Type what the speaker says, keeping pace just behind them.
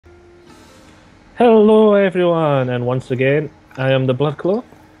Hello everyone, and once again, I am the Bloodclaw,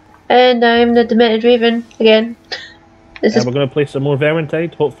 And I'm the Demented Raven again. This and is we're going to play some more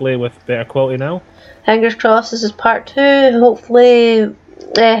Vermintide, hopefully with better quality now. fingers crossed. This is part 2. Hopefully,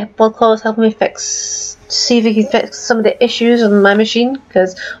 Bloodclaw is helping me see if he can fix some of the issues on my machine.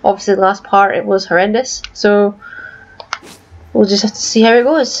 Because obviously, the last part it was horrendous. So we'll just have to see how it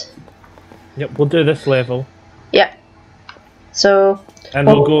goes. Yep, we'll do this level. Yeah. So. And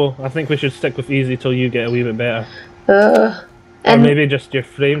we'll go. I think we should stick with easy till you get a wee bit better. Or And maybe just your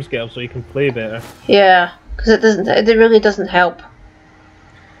frames get up so you can play better. yeah, because it really doesn't help.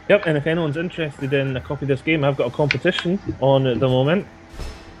 Yep, and if anyone's interested in a copy of this game, I've got a competition on at the moment.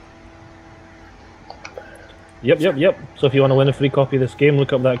 Yep. So if you want to win a free copy of this game,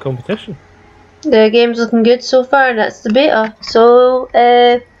 look up that competition. The game's looking good so far, and that's the beta. So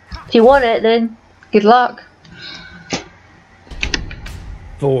if you want it, then good luck.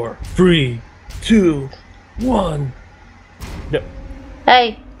 4, 3, 2, 1. Yep.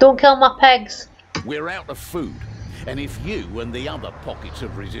 Hey, don't kill my pigs. We're out of food, and if you and the other pockets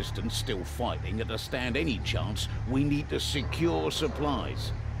of resistance still fighting are to stand any chance, we need to secure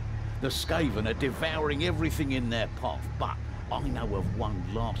supplies. The Skaven are devouring everything in their path, but I know of one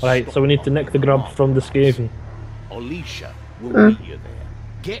last Right, so we need to nick the grub from the Skaven. Alicia will meet you there.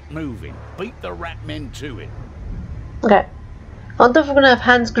 Get moving. Beat the rat men to it. Okay. I wonder if we're gonna have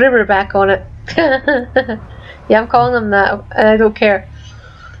Hans Gruber back on it. Yeah, I'm calling him that, and I don't care.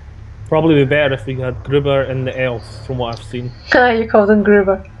 Probably be better if we had Gruber and the elf, from what I've seen. You called him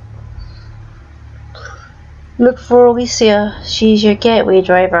Gruber. Look for Alicia. She's your gateway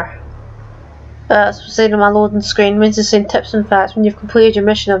driver. That's what's saying on my loading screen. Means the same tips and facts. When you've completed your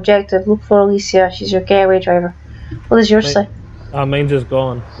mission objective, look for Alicia. She's your gateway driver. What does yours say? Mine's just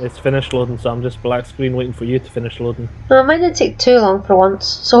gone. It's finished loading, so I'm just black screen waiting for you to finish loading. No, mine didn't take too long for once.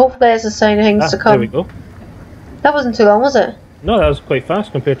 So hopefully that's a sign of things to come. There we go. That wasn't too long, was it? No, that was quite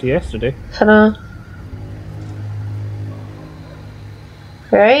fast compared to yesterday. I know.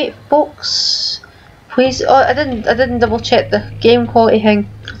 Right, folks. Please. Oh, I didn't double check the game quality thing.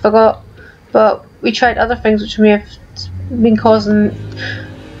 I forgot. But we tried other things which may have been causing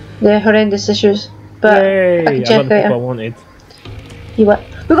the horrendous issues. But Yay! I can check got the later. people I wanted. You what?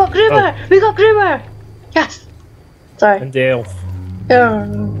 We got Gruber! Oh. We got Gruber! Yes! Sorry. And the elf. Oh,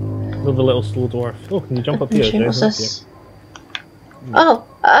 The little slow dwarf. Oh, can you jump up here? what's There's this? Oh,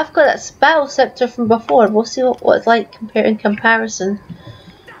 I've got that battle scepter from before. We'll see what it's like in comparison.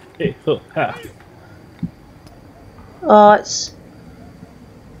 Okay, so, ha. Oh, it's...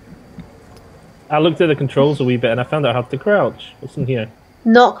 I looked at the controls a wee bit and I found out how to crouch. What's in here?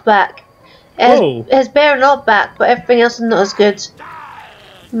 knockback. It's better knockback, but everything else is not as good.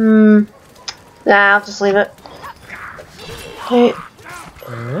 Nah, I'll just leave it. Okay.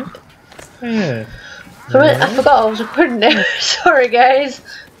 Yeah. I forgot I was recording there. Sorry, guys.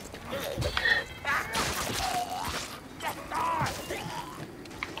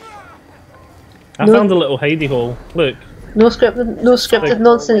 I found a little hidey hole. Look. No scripted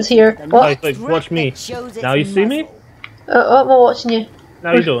nonsense here. What? Like, watch me. Now you see me? I'm not watching you.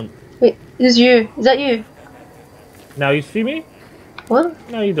 Now you don't. Wait, is you? Is that you? Now you see me? What?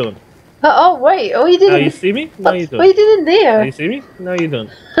 No, you don't. Oh, wait. Oh, you didn't. Now you see me? No, you don't. What are you doing Now there? you see me? No, you don't.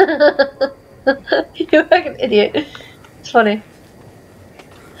 You're like an idiot. It's funny.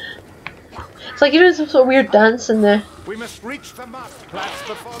 It's like you're doing some sort of weird dance in there. We must reach the marketplace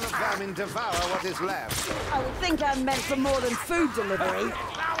before the vermin devour what is left. I think I'm meant for more than food delivery.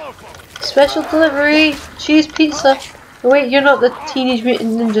 Special delivery, cheese pizza. Oh, wait, you're not the Teenage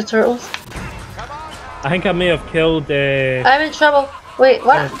Mutant Ninja Turtles. I think I may have killed I'm in trouble. Wait,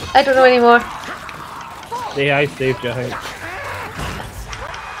 what? I don't know anymore. the AI saved you, I think.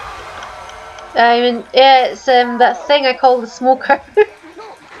 Yeah, it's that thing I call the smoker.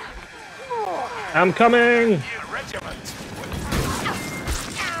 I'm coming!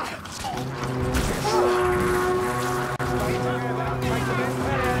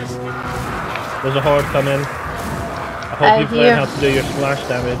 There's a horde coming. I hope you've learned how to do your splash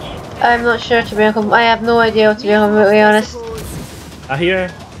damage. I'm not sure, to be honest. I have no idea, to be completely honest. I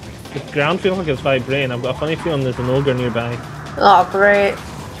hear the ground feels like it's vibrating. I've got a funny feeling there's an ogre nearby. Oh, great.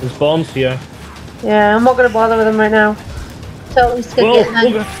 There's bombs here. Yeah, I'm not going to bother with them right now. So at least Whoa,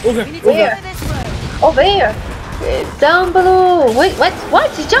 get ogre! Where? Oh, there! Down below! Wait, what?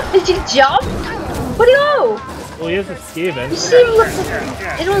 Did you jump? Where'd he go? Oh, he is a Skaven. You see him look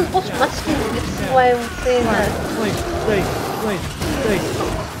like... Anyone watch my screen? This is why I'm saying that. Wait.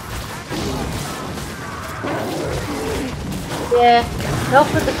 Yeah, now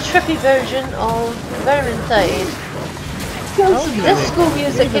for the trippy version of Vermintide. Feels some disco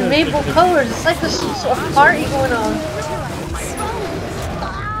music in rainbow colours. It's like there's some sort of party going on.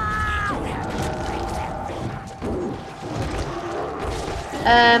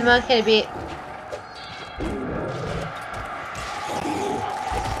 Okay, beat.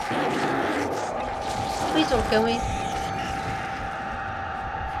 Please don't kill me.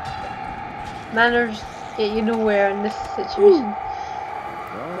 Manners get you nowhere in this situation.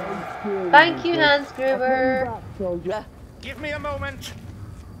 Thank you, Hans Gruber. Give me a moment.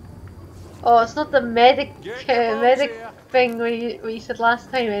 Oh, it's not the medic thing what you said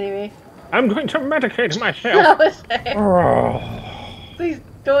last time anyway. I'm going to medicate myself. That was it. Oh. Please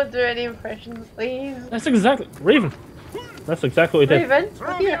don't do any impressions, please. That's exactly Raven. That's exactly what he did. Raven?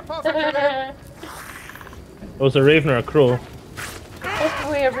 Throw me a potion. It was a raven or a crow.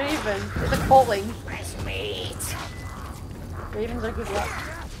 Hopefully a raven. It's a calling. Ravens are good luck.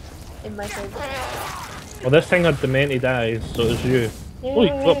 In my sense. Well, this thing had demented eyes, so it was you. Holy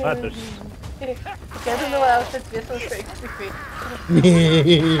flip, that Okay, I don't know what else to do. This was pretty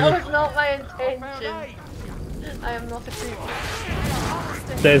creepy. That was not my intention. I am not a creep.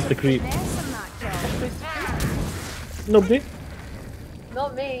 says the creep. Nobody?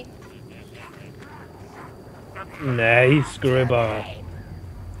 Not me. Nice, Gribber.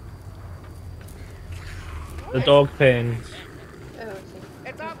 The dog pens. Oh, okay.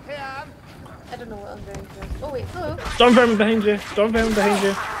 It's up here. I don't know what I'm doing here. Oh wait, hello. Storm vermin behind you! Storm vermin behind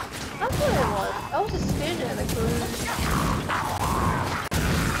you! That's what it was. I was just staring at the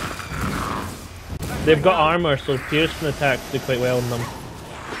They've got armor, so piercing attacks do quite well on them.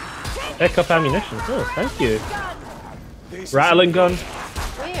 Pick up ammunition. Oh, thank you. Rattling gun.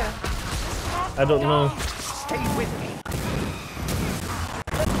 Where? I don't know. Stay with me.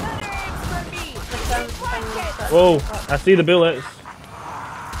 Whoa, I see the bullets.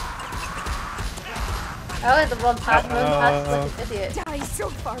 I let them run past like an idiot. Die so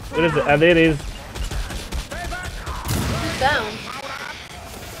far from Where is it? Ah, there it is. Who's down?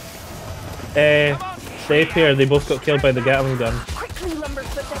 Safe here. They both got killed by the Gatling gun. quickly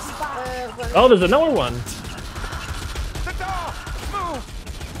lumberfoot this spot. Oh, there's another one. The door. Move.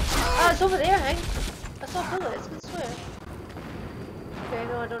 Ah, it's over there, Hank. I saw bullets, I swear. Okay,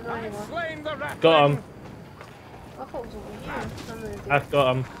 no, I don't know anymore. Flame the rat. Got him. I thought it was over here. I'm gonna do. I've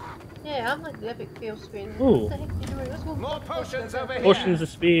got him. Yeah, I'm like the epic fail screen. Ooh. What the heck are you doing? Let's go. More potions over here. Potions of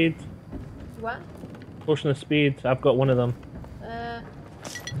speed. What? Potion of speed. I've got one of them.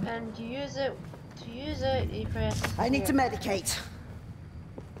 And you use it. To use it, you press. I need to here. medicate.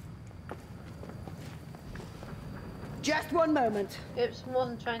 Just one moment. Oops,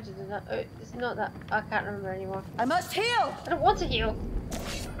 wasn't trying to do that. Oh, it's not that. I can't remember anymore. I must heal. I don't want to heal.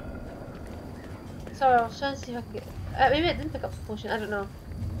 Sorry, I was trying to see if I could get. Maybe I didn't pick up the potion. I don't know.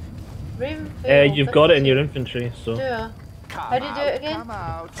 Raven fail, You've got it in your infantry, so. Do I? How do you do it again? Come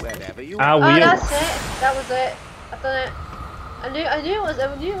out. Wherever you Ah, Oh, wheel. that's it. That was it. I've done it. I knew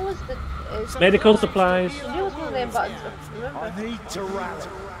it was the. Medical supplies. I knew it was one of them buttons. Remember? need to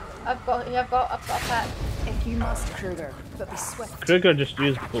rattle. I've got a pack. If you must, Kruger, but be swift. Kruger just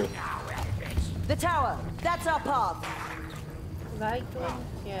used both. The tower. That's our path. Right going?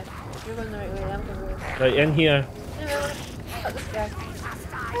 Yeah. You're going the right way. I'm going the right way. Right, in here. Anyway, cut this guy.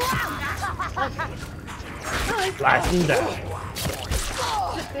 Blast him down.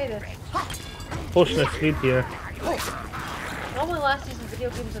 Just say this. Potion of speed here. All my last season video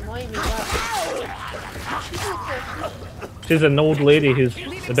games annoy me. She's an old lady who's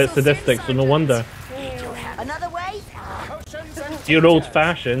a bit sadistic, so no wonder. Another way. You're old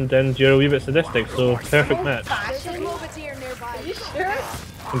fashioned and you're a wee bit sadistic, so perfect match. There's a Movateer nearby. Are you sure?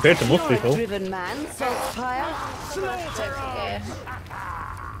 Compared to most people. Driven man, salt pyre. Yeah.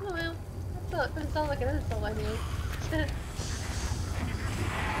 Oh well. That doesn't sound like an insult anyway.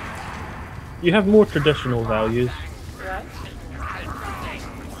 You have more traditional values. Right.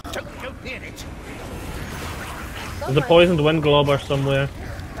 Don't go near it. There's a poisoned wind globber somewhere,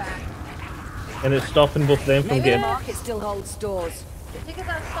 and it's stopping both them from Maybe the getting. market still holds stores. Did you get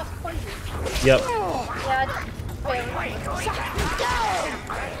that stuff poison? Yep. Yeah, I just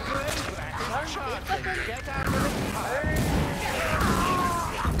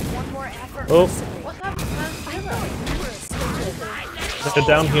One more effort. Oh, What happened to Hans they're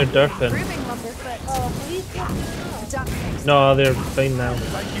down here derping. Driven lumberfoot. Oh, please get me Duck next. No, they're fine now.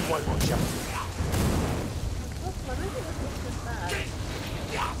 What's my maybe this was just bad.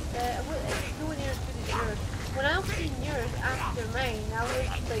 It's nowhere near as good as yours. When I've seen yours after mine, I was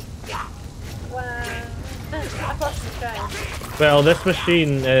like, wow. I thought she was trying. Well, this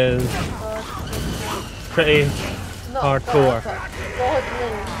machine is pretty Not hardcore. God, but God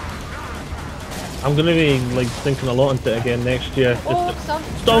knows. I'm gonna be like thinking a lot into it again next year. Oh, Just some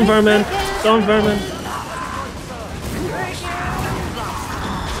storm vermin! Storm vermin!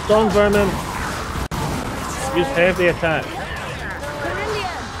 Storm vermin! Use heavy attack.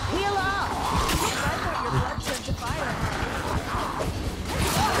 Brilliant! Heal up! Your blood turned to fire.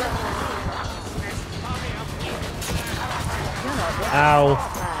 Ow.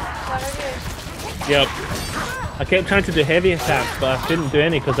 Yep. I kept trying to do heavy attacks, but I couldn't do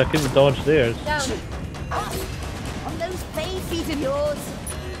any because I couldn't dodge theirs. down. On those bay feet of yours.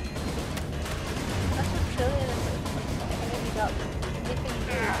 That's what's brilliant. Maybe that making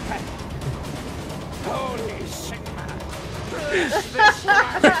you Holy Sigma!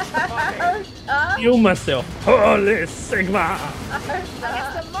 Heal myself. Holy Sigma! I guess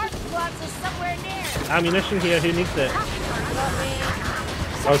the mark plots is somewhere near. Ammunition here, who needs it? Not me.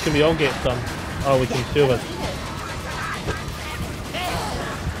 Or can we all get some? Oh, we can, two of us.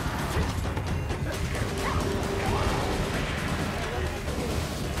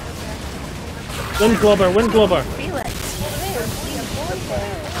 Wind globber, wind globber! Feel it.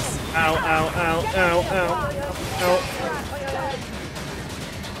 Ow, ow, ow, ow, ow, ow.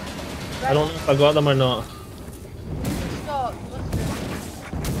 I don't know if I got them or not. Stop.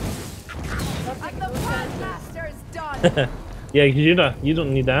 And the Prime Master is done. Yeah, you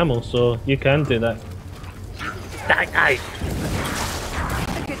don't need ammo, so you can do that. Die, die!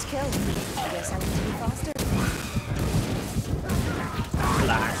 A good kill. I guess I need to be faster.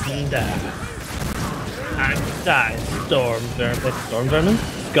 Blast and die, storm vermin. Storm vermin?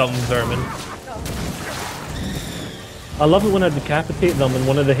 Scum vermin. I love it when I decapitate them and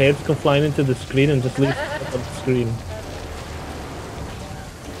one of the heads come flying into the screen and just leaves it on the screen.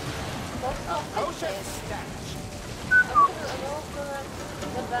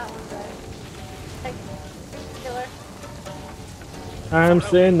 I'm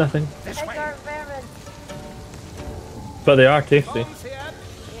saying nothing. But they are tasty. Yeah,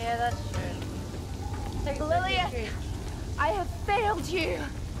 that's true. Lillian, I have failed you.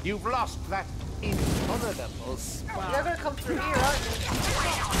 You've lost that intolerable spark. You're gonna come through here, aren't you?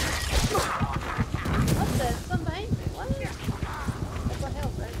 What's this? Some behind me. What? That's what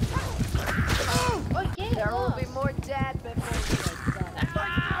help, right? Oh, yeah. There will be more dead before you are done. I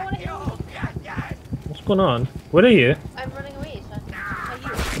wanna help. What's going on? Where are you? I'm running away, so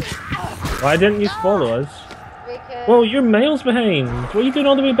Why didn't you follow us? because Whoa, you're miles behind. What are you doing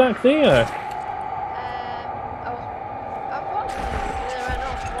all the way back there? I was really ran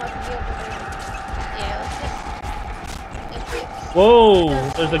off while I was here. Yeah, let's just Whoa,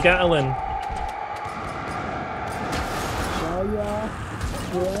 there's a Gatlin.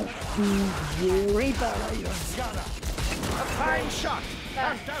 A fine shot,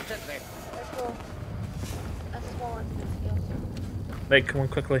 undoubtedly. let's go. That's small and skills. Right, come on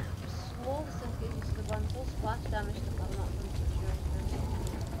quickly. Small engages the run full splash damage to level up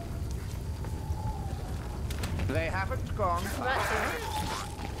from They haven't gone the far.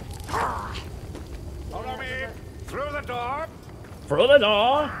 Follow me through the door. Through the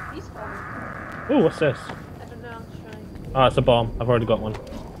door! He's coming. Ooh, what's this? I don't know, I'm trying. Ah, it's a bomb. I've already got one.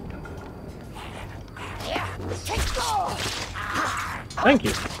 Thank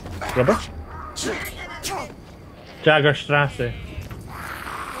you. Rubber. Jagerstrasse.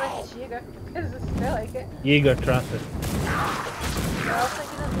 Let's Jaeger, because it smells like it. Jägerstrasse. I was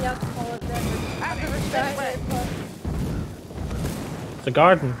thinking of the alcoholic beverage. I've never tried it, but It's a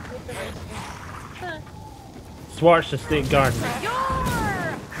garden. Swartz Estate Garden. Your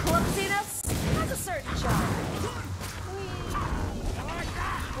clumsiness has a certain charm.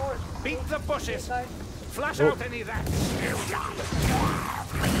 Beat the bushes. Flush Oh. out any rats. Yeah,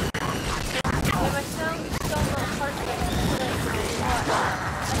 my sound is still not perfect.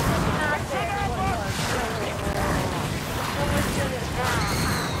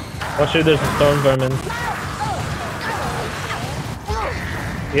 Watch out, there's a storm vermin.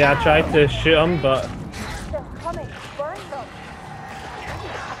 Yeah, I tried to shoot him, but They're coming. Burn them.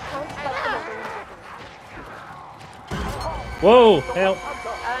 whoa, help!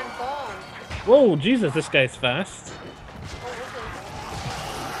 I'm gone. Whoa, Jesus, this guy's fast. What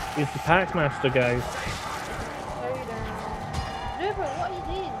was He's the Packmaster, guys. it? How are you doing? Rupert, what are you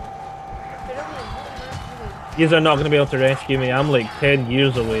doing? Brilliant, what on earth are you doing? Yous are not going to be able to rescue me. I'm like 10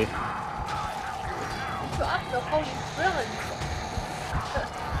 years away. But after the whole brilliant.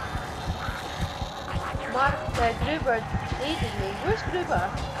 Mark said Gruber aided me. Where's Gruber?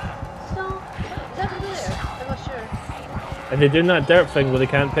 So, is that over there? I'm not sure. And they're doing that dirt thing where they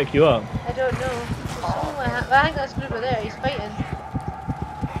can't pick you up. I don't know. I think that's Gruber there. He's fighting.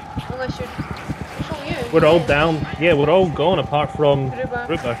 Unless you're... What's wrong with you? We're all Yeah. down. Yeah, we're all gone apart from Gruber.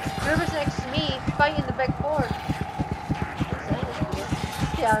 Rupert. Gruber's next to me,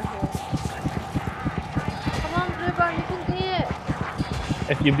 down here. Come on, Bluebird, you can do it.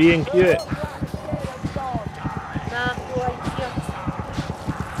 If you're being cute. Nah, go right here.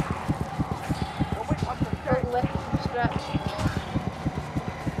 Go left from scratch.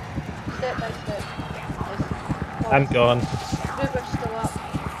 Step by step. Nice. I'm gone. Gruber's still up.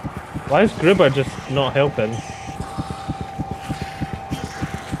 Why is Gruber just not helping?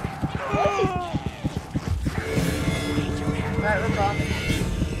 Right, we're gone.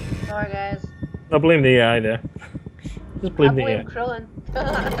 Sorry, guys. I blame the AI there. Just blame the I AI. blame Krillin.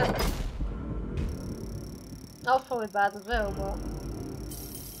 That was probably bad as well,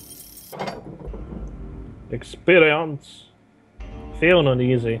 but... Experience. Failing on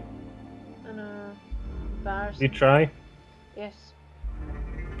easy. I know. Embarrassing. You try. Yes.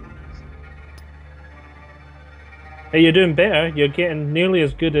 Hey, you're doing better. You're getting nearly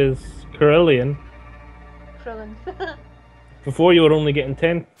as good as Carillion. Krillin. Before you were only getting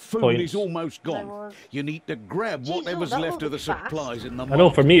 10 Food points. is almost I gone. was. You need to grab Jeez, whatever's that left of the was fast. supplies in the I know,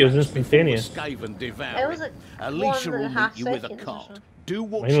 for me it was market before the instantaneous. Skaven devour It was like Alicia 1.5 will meet you with a seconds or cart. so. Do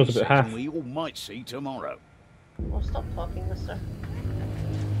what Mine she was says about half. and we all might see tomorrow. Well, stop talking, mister.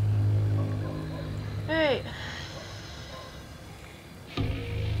 Hey.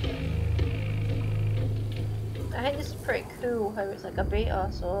 I think this is pretty cool how it's like a beta,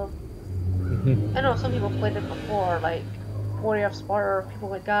 so... I know some people played it before, like Warrior of Sparta or people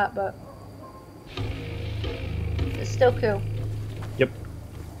like that, but... It's still cool. Yep.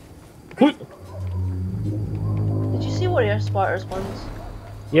 Did you see Warrior of Sparta's ones?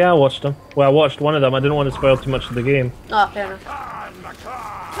 Yeah, I watched them. Well, I watched one of them. I didn't want to spoil too much of the game. Oh, fair enough.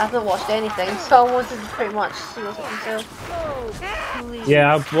 I haven't watched anything, so I wanted to pretty much see what's up myself.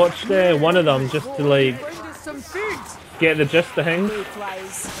 Yeah, I watched one of them just to like get the gist of things.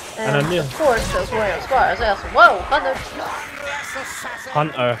 And I knew. Of course, there's Warrior of Sparta as well, so whoa, Hunter!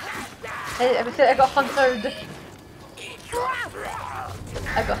 Hunter. I got hunted.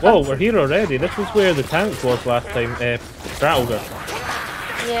 I got Whoa, hunted. we're here already. This is where the tank was last time. Trafalgar.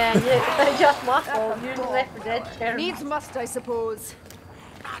 Yeah, just my fault. You're Left 4 Dead terror. Needs must, I suppose.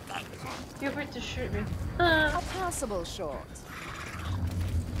 Feel free to shoot me. A passable shot.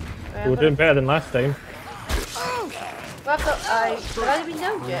 We were doing better than last time. Well, I thought I didn't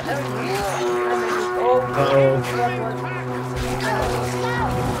know yet. Uh-oh.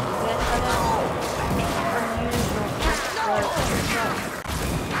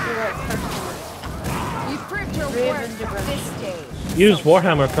 You proved your worth this day. Use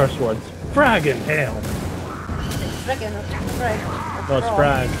Warhammer curse words. Frag in hell. Friggin', frag. No, it's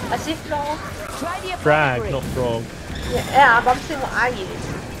frag. I say frog. Try the Frag, apothecary. not frog. Yeah, but I'm saying what I use.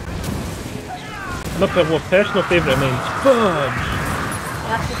 My personal favourite means fudge.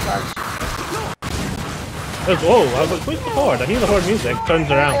 That's the fudge. Oh, I was like, where's the horde? I hear the horde music. Turns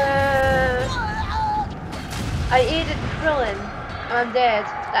around. I aided Krillin, and I'm dead.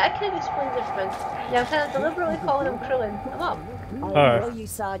 That kind of explains everything. Yeah, I'm kind of deliberately calling him Krillin. I'm up. Her. You,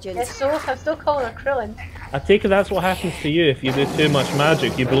 Sergeant. Yes, so I'm still calling her Krillin. I take it that's what happens to you if you do too much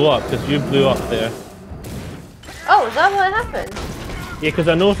magic. You blow up, because you blew up there. Oh, is that what happened? Yeah, because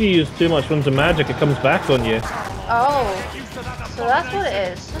I know if you use too much ones of magic, it comes back on you. Oh, so that's what it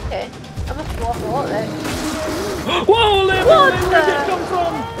is. Okay, I'm gonna blow off a lot then. Whoa, Lemon! What Where did the- it come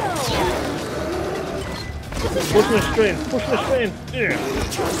from? Push the strain, push the strain. Yeah.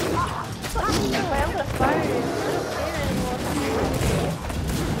 I'm gonna fire you. I don't care anymore.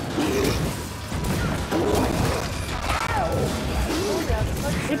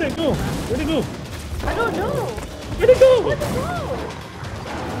 Where'd it go? Where'd it go? I don't know. Where'd it go? Where'd it go?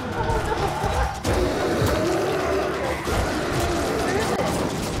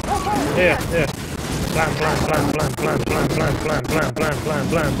 Yeah, yeah. Plan, plan, plan, plan, plan, plan, plan, plan, plan, plan, plan,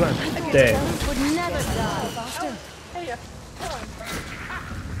 plan, plan. Dead. Would never die, bastard. There you go.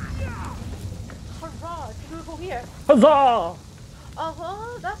 Hurrah! Can we go here? Huzzah!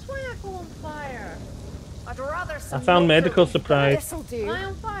 Oh, that's why I go on fire. I'd rather I some found motor medical weed, but supplies. This'll Am do. I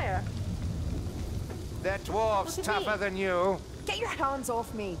on fire? That dwarf's Look at me. tougher than you. Get your hands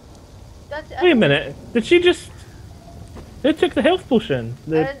off me. That's it. Wait a minute. Did she just... Who took the health potion?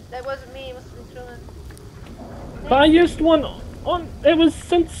 That wasn't me. It must have been Krillin. But I used one on... It was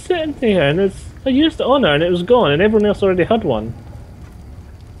since sitting there and it's... I used it on her and it was gone and everyone else already had one.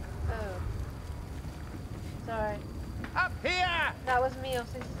 Oh. Sorry. Up here! That was me. I was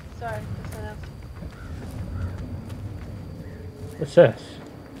saying, sorry. That's someone else. What's this?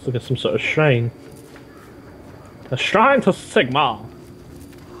 It's like some sort of shrine. A shrine to Sigma.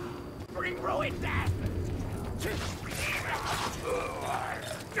 Bring ruin death!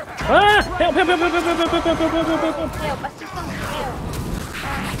 Ah! Help, help, help, help, help, help, help, help, help, help, help, help. Help! I see something. Help!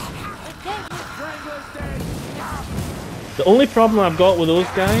 The only problem I've got with those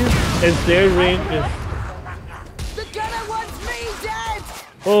guys is their range is... The gunner wants me dead!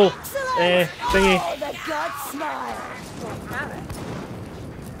 Oh, thingy. Oh, the god smile!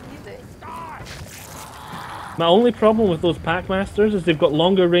 My only problem with those Packmasters is they've got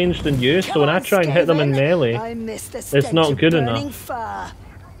longer range than you, so when I try and hit them in melee, it's not good enough.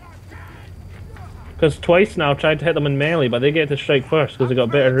 Because twice now I've tried to hit them in melee, but they get to strike first because they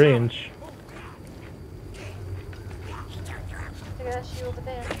got better range.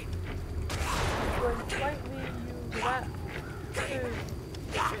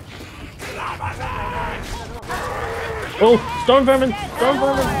 Oh, storm vermin! Storm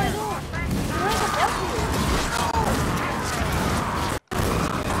vermin!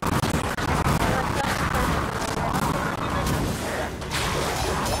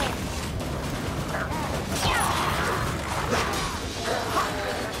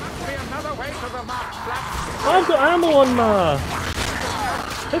 I've got ammo on my...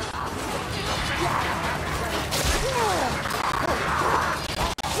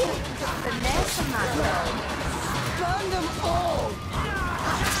 Burn them all!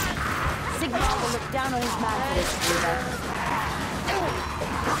 Sigma will look down on his man for this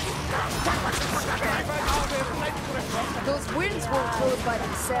Those winds won't close by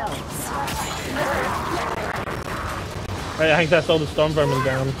themselves. Right, I think that's all the storm vermin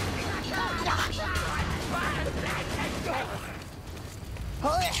down.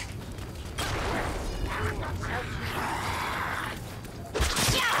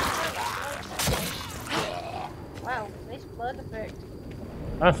 Wow, nice blood effect.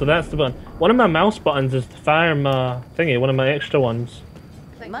 Ah, so that's the button. One of my mouse buttons is to fire my thingy, one of my extra ones.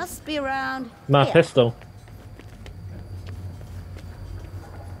 Must be around. My here. pistol.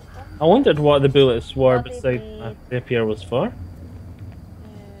 I wondered what the bullets were beside my rapier was for.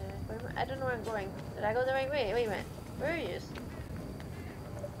 I don't know where I'm going. Did I go the right way? Wait a minute. Where are you?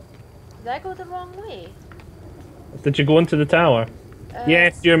 Did I go the wrong way? Did you go into the tower?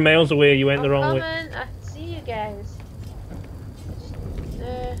 Yes, you're miles away, you went the wrong way. I see you guys.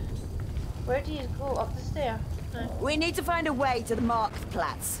 Where do you go? Up the stair? We need to find a way to the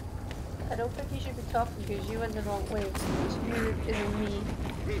Marktplatz. I don't think you should be talking because you went the wrong way. It's you isn't me.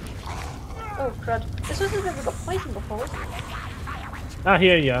 Oh crud. This wasn't ever got poison before. Ah,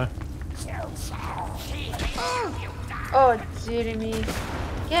 here you are. Oh dearie me.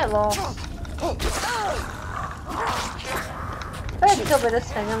 Get lost. If I had to kill by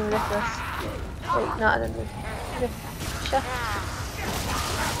this thing, I'm gonna lift this. Wait, no, I didn't move. Shift.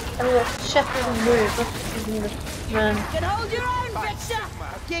 I mean, shift doesn't move. Let's move. Man. You can hold your own, Victor!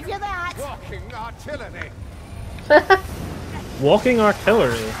 I'll give you that! Walking artillery. Walking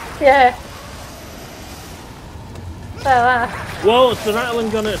artillery? Yeah. So that. Whoa, it's the rattling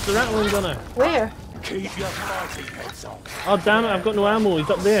gunner, it's the rattling gunner. Where? Keep your fighting heads on. Oh damn it, I've got no ammo, he's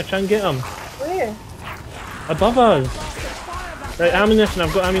up there, try and get him. Where? Above us. Right, ammunition,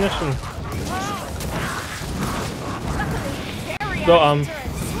 I've got ammunition. Got him.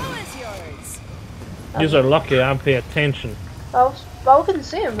 Yous are lucky, I pay attention. I couldn't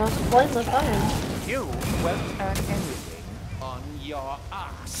see him, I was blindly firing. You won't earn anything on your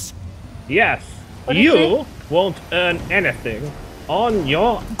ass. Yes, you won't earn anything on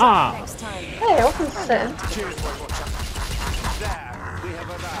your ass. Hey, I wasn't sitting.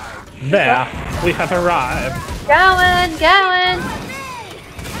 There, we have arrived. Going!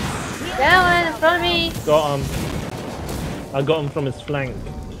 Going in front of me! Got him. I got him from his flank.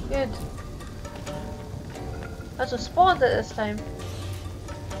 Good. I just spawned it this time.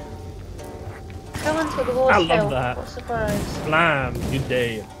 Coming to the lowest I love hill. that. What a surprise. Slam, you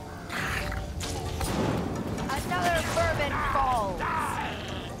dare. Another bourbon falls!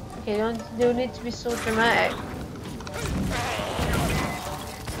 Okay, don't need to be so dramatic.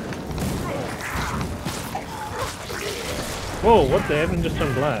 Whoa, what the heaven just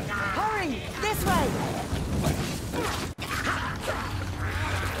turned black? Hurry! This way!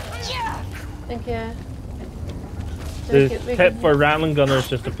 Thank you. The tip for rattling gunners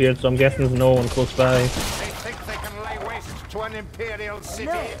just appeared, so I'm guessing there's no one close by. They think they can lay waste to an imperial city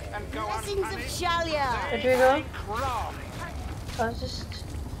and go Blessings of unpunished. Shalia! Where do we go? Wrong. I was just...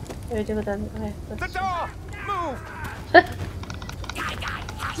 Where do we do it then? Okay, The let's... door! Move!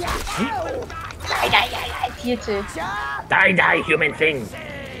 You too. Die, die, human thing!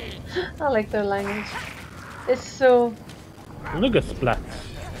 I like their language. It's so... Look at splats.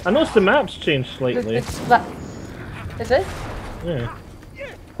 I noticed the map's changed slightly. It's flat. Is it? Yeah.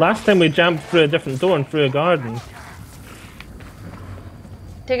 Last time we jumped through a different door and through a garden.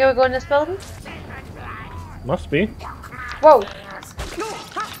 Think we go in this building? Must be. Whoa!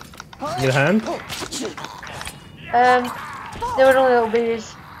 Your hand? They were only little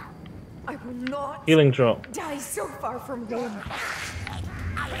babies. I will not Healing drop. die so far from home.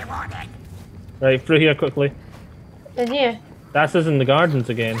 Right, through here quickly. In here. That's us in the gardens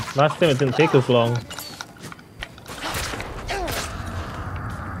again. Last time it didn't take us long.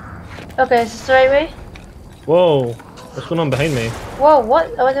 Okay, is this the right way? Whoa, what's going on behind me? Whoa,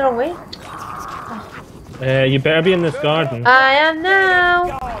 what? I went the wrong way? You better be in this garden. I am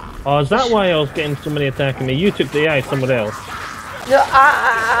now! Oh, is that why I was getting so many attacking me? You took the AI somewhere else. No,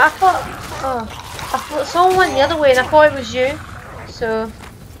 I thought... Oh. I thought someone went the other way and I thought it was you. So...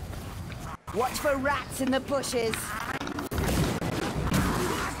 Watch for rats in the bushes.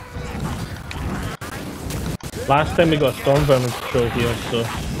 Last time we got a storm vermin patrol here, so...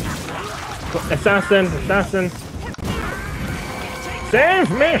 Assassin! Assassin! Save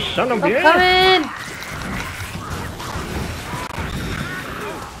me, son of a I'm bitch! coming!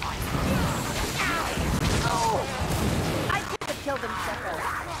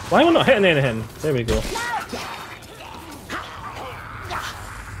 Why am I not hitting anything? There we go.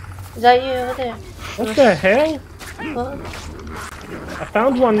 Is that you over there? What the hell? What? I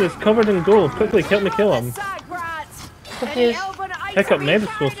found one that's covered in gold. Quickly, help me kill him. Confused. Pick up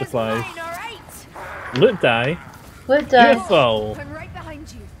medical supplies. Loot die. Loot die. Beautiful. I'm right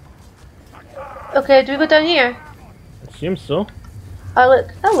behind you. Okay, do we go down here? Assume so. Oh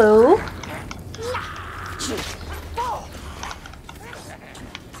look, hello.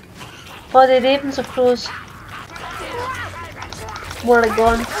 Oh, the ravens are closed. More like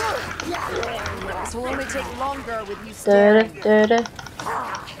gone. This will only take longer with you Da staring. da da.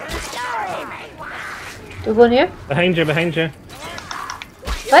 Do we go in here? Behind you, behind you.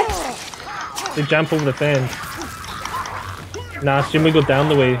 What? They jump over the fence. Nah, assume we go down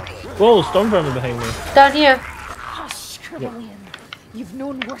the way. Whoa, storm vermin behind me. Down here. Hush, Krillin. You've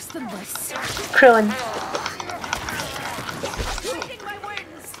known worse than this. Krillin. Treating my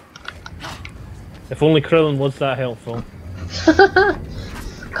wounds. If only Krillin was that helpful.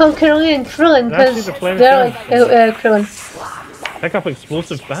 Call Krillin Krillin That's because the planet they're like Krillin. Pick up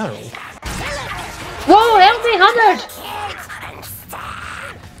explosive barrels. Whoa, help me, 100!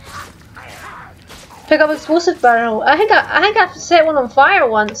 Pick up explosive barrel. I think I set one on fire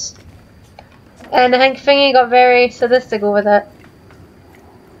once. And I think Thingy got very sadistic over that.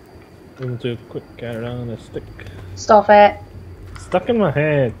 We'll do a quick carry on a stick. Stop it. Stuck in my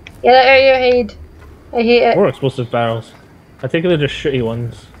head. Get it out of your head. I hate it. More explosive barrels. I think they're just shitty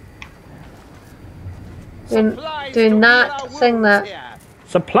ones. Do not sing that.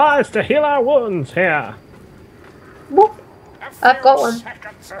 Supplies to heal our wounds here. Whoop. I've got one.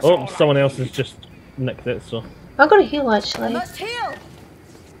 Oh, someone else has just nicked it, so. I'm gonna heal actually. Must heal.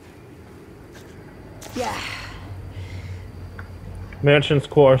 Yeah. Merchant's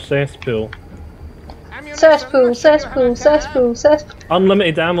Quarter cesspool. Cesspool, cesspool, cesspool, cesspool.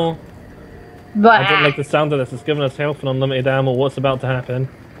 Unlimited ammo. But I don't like the sound of this. It's giving us health and unlimited ammo. What's about to happen?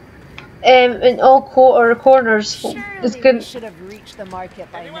 in all corners. It's Surely good. we should have reached the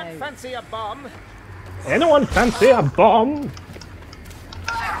market by now. Fancy a bomb? Anyone fancy a bomb?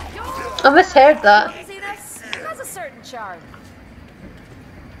 I misheard that. See this? It has a certain charm.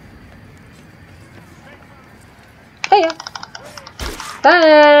 Hiya.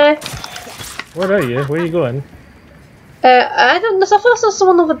 Bye. Where are you? Where are you going? I don't know. I thought I saw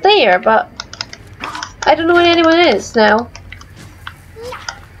someone over there, but I don't know where anyone is now.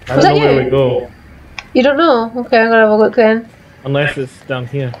 I Was don't that know where you? we go. You don't know? Okay, I'm gonna have a look then. Unless it's down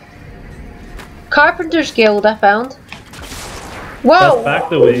here. Carpenter's Guild, I found. Whoa! That's back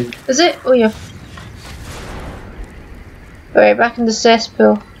the way. Is it? Oh yeah. Alright, back in the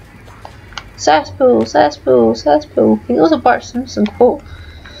cesspool. Cesspool, cesspool, cesspool. I think it was a Bart Simpson quote.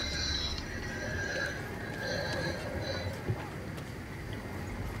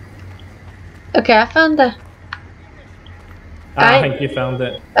 Okay, I found the I think you found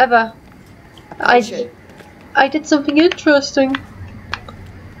it. Eva. I did something interesting.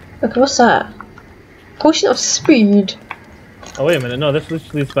 Okay, what's that? Potion of speed. Oh wait a minute, no, this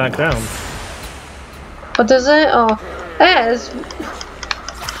leads back down. What does it? Oh, it is.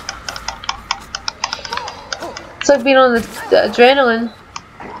 It's like being on the adrenaline.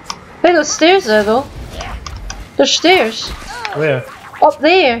 Hey, there's stairs there though. There's stairs. Where? Up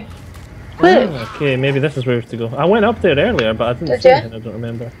there. Look. Oh, okay, maybe this is where we have to go. I went up there earlier, but I didn't Did see ya? anything, I don't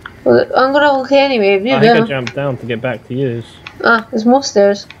remember. Well, I'm gonna look anyway. If you I think I do. jumped down to get back to use. Ah, there's more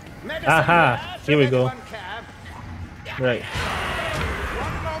stairs. Aha! Here we go. Right.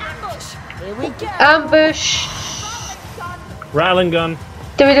 Here we go. Ambush. Rattling gun.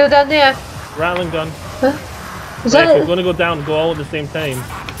 Did we do it down there? Rattling gun. Huh? Is Right, if that we're it? gonna go down, go all at the same time.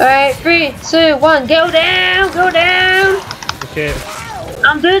 Alright, 3, 2, 1, go down, go down! Okay.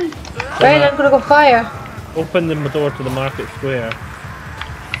 I'm done. Right, I'm gonna go fire. Open the door to the market square.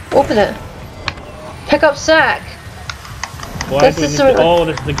 Open it. Pick up sack. Why do we need to... Oh,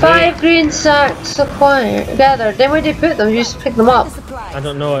 this is the grate. 5 green sacks acquired. Gathered. Then where do you put them? You just pick them up. I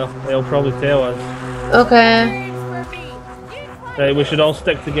don't know. They'll probably tell us. Okay. Right, we should all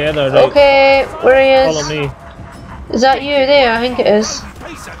stick together. Right. Okay, where he is. Follow me. Is that you there? I think it is.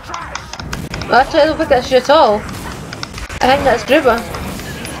 Actually, I don't think that's you at all. I think that's Gruber.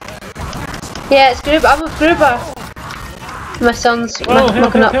 Yeah, it's Gruber. I'm with Gruber. My son's Oh, help,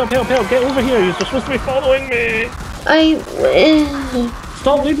 mucking up. help. Get over here. You're supposed to be following me.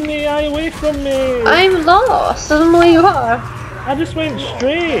 Stop leading the eye away from me. I'm lost. I don't know where you are. I just went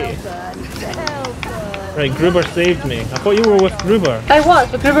straight. Right, Gruber saved me. I thought you were with Gruber. I was,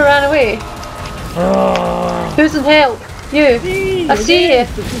 but Gruber ran away. Oh. Who's in help? You. I see you.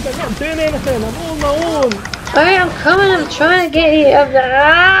 I'm not doing anything. I'm on my own. Alright, I'm coming. I'm trying to get you.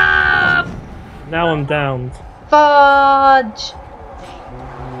 Now I'm downed. Fudge.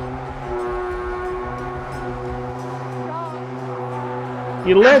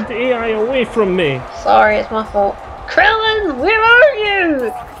 You led the AI away from me. Sorry, it's my fault. Krillin, where are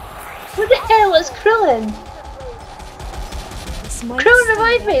you? Where the hell is Krillin? Krillin,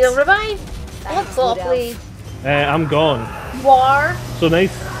 revive me. No, revive. Let's go, please. I'm gone. You are. So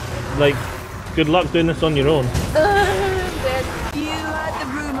nice. Like, good luck doing this on your own. You heard the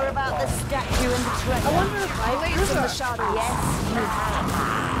rumor about the statue and the treasure. I wonder if I Blades from the shadows. Yes, you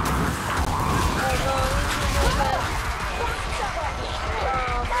have.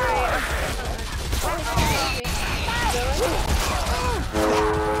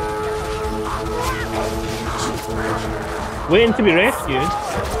 Waiting to be rescued.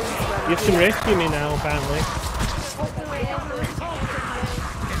 You can rescue me now, apparently.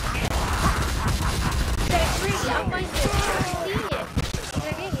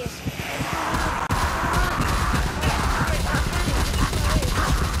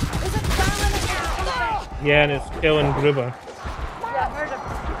 Yeah, and it's killing Gruber.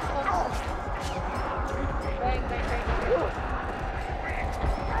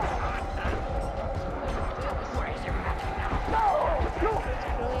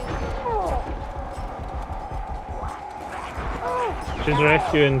 She's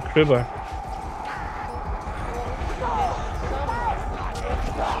rescuing Gruber.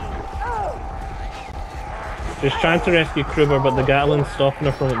 She's trying to rescue Gruber, but the Gatlin's stopping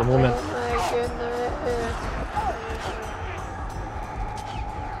her from it at the moment.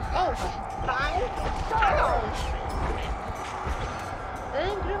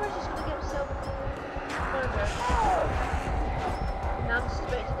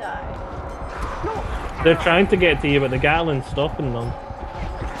 They're trying to get to you, but the Gatlin's stopping them.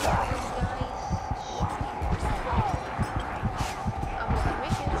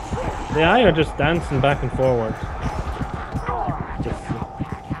 The eye are just dancing back and forward.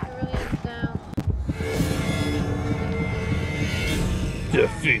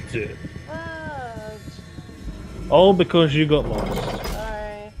 Defeated. All because you got lost.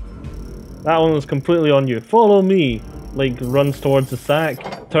 Sorry. That one was completely on you. Follow me. Like, runs towards the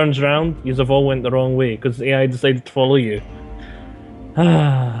sack, turns around, yous have all went the wrong way because the AI decided to follow you.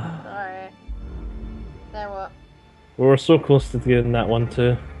 Sorry. Then what? We were so close to getting that one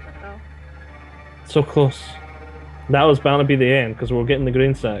too. Oh. So close. That was bound to be the end because we were getting the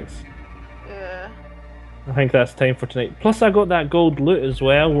grain sacks. Yeah. I think that's time for tonight. Plus I got that gold loot as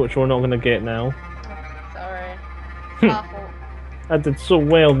well, which we're not going to get now. Sorry. Awful. I did so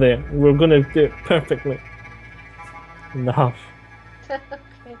well there. We were going to do it perfectly. Enough. Okay.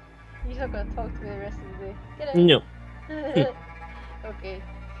 You're not gonna talk to me the rest of the day. Get out. No. Okay.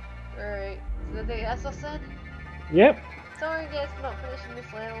 Alright. So that's us then? Yep. Sorry guys for not finishing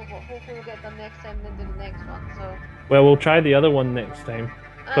this level, but hopefully we'll get it done next time and then do the next one, so... Well, we'll try the other one next time.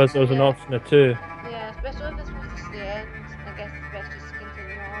 Because there's an option of 2. Yeah, especially if this was just the end. I guess it's best just to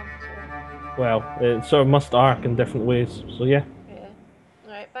continue on, so... Well, it sort of must arc in different ways, so yeah. Yeah.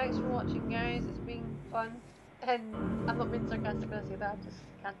 Alright, thanks for watching guys, it's been fun. And I'm not being sarcastic when I say that, I just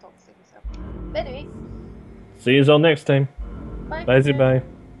can't talk to myself. But anyway. See you all next time. Bye. Bye.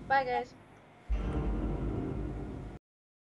 Bye guys.